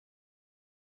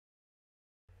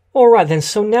Alright then,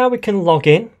 so now we can log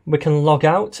in, we can log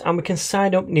out, and we can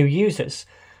sign up new users.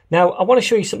 Now, I want to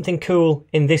show you something cool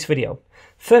in this video.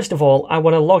 First of all, I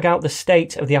want to log out the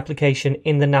state of the application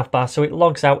in the navbar, so it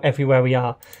logs out everywhere we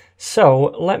are.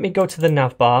 So let me go to the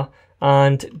navbar,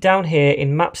 and down here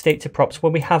in map state to props,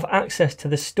 where we have access to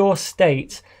the store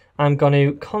state, I'm going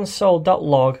to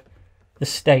console.log the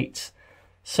state.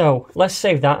 So let's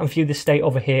save that and view the state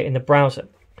over here in the browser.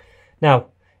 Now,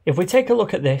 if we take a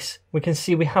look at this, we can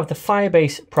see we have the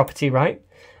Firebase property, right?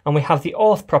 And we have the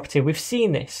auth property. We've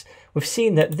seen this. We've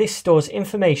seen that this stores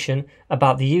information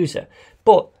about the user.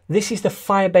 But this is the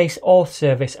Firebase auth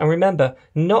service. And remember,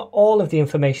 not all of the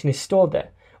information is stored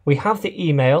there. We have the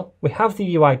email, we have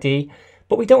the UID,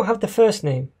 but we don't have the first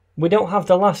name. We don't have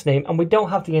the last name, and we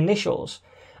don't have the initials.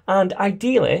 And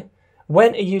ideally,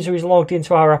 when a user is logged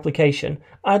into our application,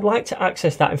 I'd like to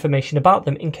access that information about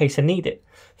them in case I need it.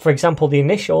 For example, the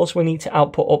initials we need to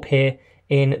output up here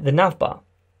in the navbar.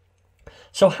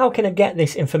 So how can I get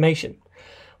this information?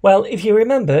 Well, if you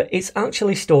remember, it's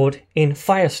actually stored in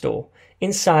Firestore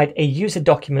inside a user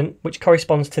document which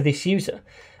corresponds to this user.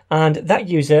 And that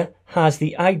user has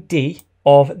the ID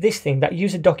of this thing. That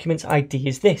user document's ID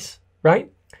is this,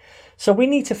 right? So we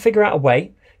need to figure out a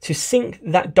way to sync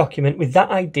that document with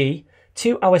that ID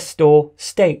to our store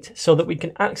state so that we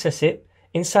can access it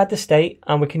inside the state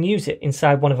and we can use it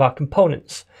inside one of our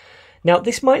components. Now,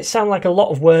 this might sound like a lot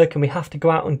of work and we have to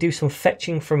go out and do some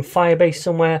fetching from Firebase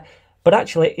somewhere, but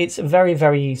actually it's very,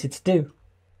 very easy to do.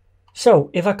 So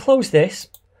if I close this,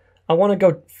 I want to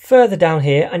go further down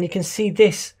here and you can see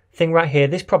this thing right here,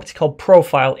 this property called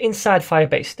profile inside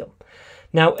Firebase still.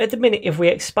 Now, at the minute, if we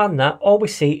expand that, all we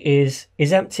see is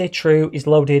empty, true, is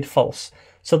loaded, false.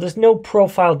 So there's no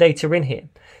profile data in here.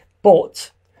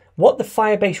 But what the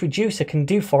Firebase reducer can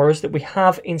do for us that we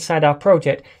have inside our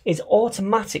project is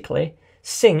automatically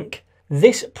sync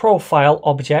this profile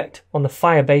object on the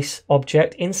Firebase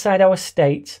object inside our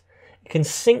state. It can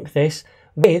sync this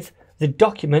with the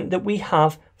document that we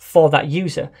have for that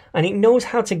user. And it knows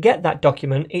how to get that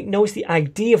document. It knows the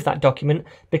ID of that document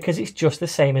because it's just the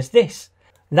same as this.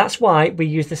 That's why we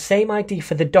use the same ID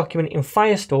for the document in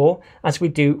Firestore as we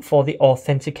do for the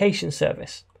authentication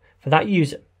service for that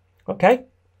user. Okay?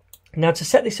 Now to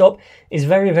set this up is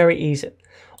very, very easy.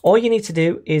 All you need to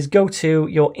do is go to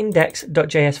your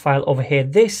index.js file over here.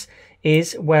 This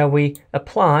is where we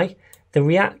apply the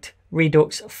React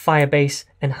Redux Firebase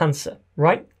enhancer,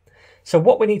 right? So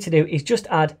what we need to do is just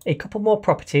add a couple more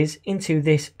properties into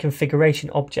this configuration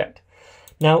object.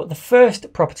 Now, the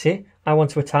first property I want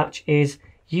to attach is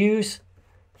use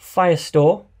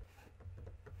Firestore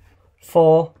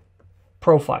for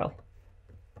profile.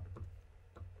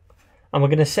 And we're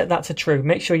going to set that to true.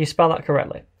 Make sure you spell that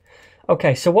correctly.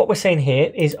 Okay, so what we're saying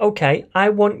here is, okay, I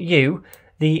want you,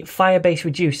 the Firebase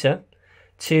reducer,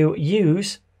 to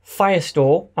use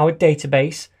Firestore, our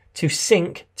database, to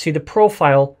sync to the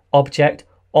profile object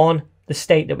on the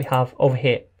state that we have over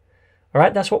here. All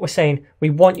right, that's what we're saying. We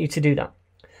want you to do that.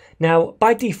 Now,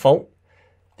 by default,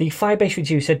 the Firebase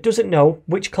reducer doesn't know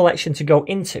which collection to go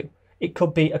into. It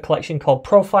could be a collection called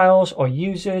profiles or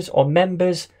users or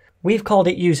members. We've called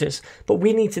it users, but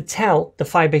we need to tell the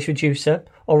Firebase reducer,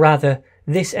 or rather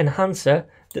this enhancer,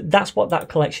 that that's what that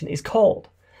collection is called.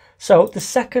 So the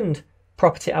second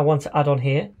property I want to add on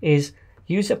here is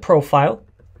user profile.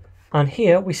 And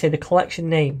here we say the collection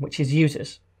name, which is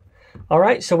users. All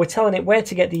right, so we're telling it where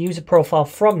to get the user profile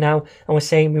from now, and we're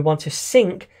saying we want to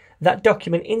sync that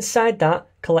document inside that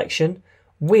collection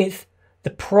with the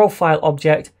profile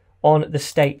object on the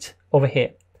state over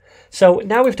here. So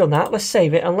now we've done that, let's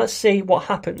save it and let's see what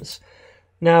happens.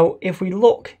 Now, if we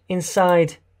look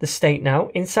inside the state now,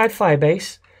 inside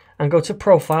Firebase, and go to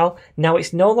profile, now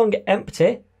it's no longer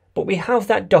empty, but we have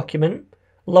that document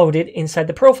loaded inside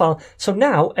the profile. So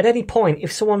now, at any point,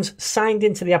 if someone's signed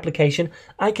into the application,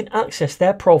 I can access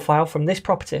their profile from this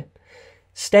property,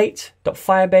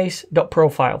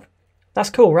 state.firebase.profile. That's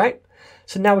cool, right?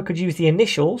 So now we could use the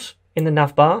initials in the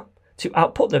navbar to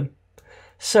output them.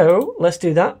 So let's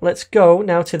do that. Let's go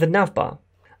now to the navbar.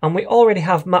 And we already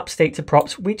have map state to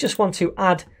props. We just want to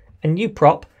add a new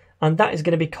prop, and that is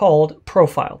going to be called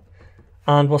profile.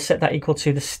 And we'll set that equal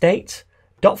to the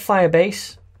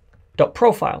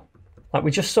state.firebase.profile, like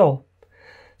we just saw.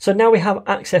 So now we have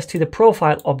access to the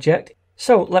profile object.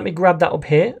 So let me grab that up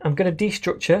here. I'm going to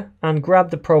destructure and grab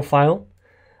the profile.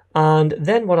 And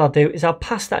then what I'll do is I'll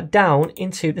pass that down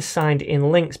into the signed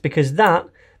in links, because the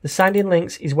signed in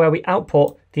links is where we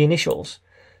output the initials.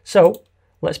 So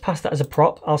let's pass that as a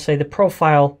prop. I'll say the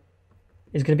profile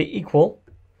is going to be equal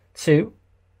to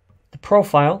the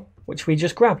profile which we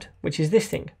just grabbed, which is this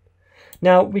thing.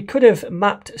 Now, we could have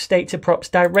mapped state to props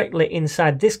directly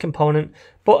inside this component,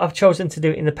 but I've chosen to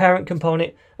do it in the parent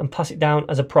component and pass it down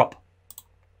as a prop.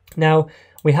 Now,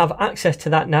 we have access to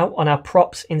that now on our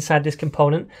props inside this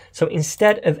component. So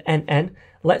instead of NN,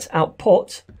 let's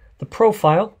output the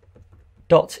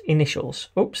profile.initials.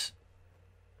 Oops.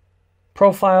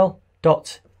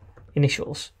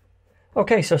 Profile.initials.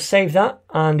 Okay, so save that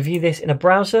and view this in a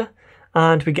browser,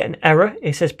 and we get an error.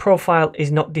 It says profile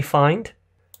is not defined.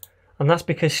 And that's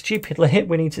because stupidly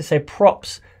we need to say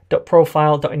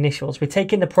props.profile.initials. We're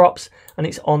taking the props and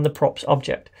it's on the props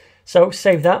object. So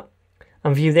save that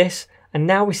and view this. And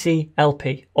now we see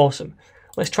LP. Awesome.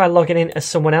 Let's try logging in as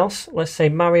someone else. Let's say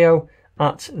Mario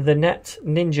at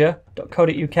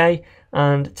thenetninja.co.uk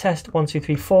and test 1, 2,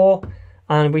 3, 4.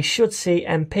 And we should see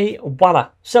MP. Voila.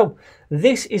 So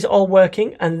this is all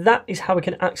working, and that is how we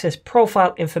can access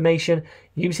profile information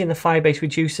using the Firebase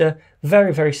reducer.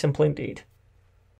 Very, very simple indeed.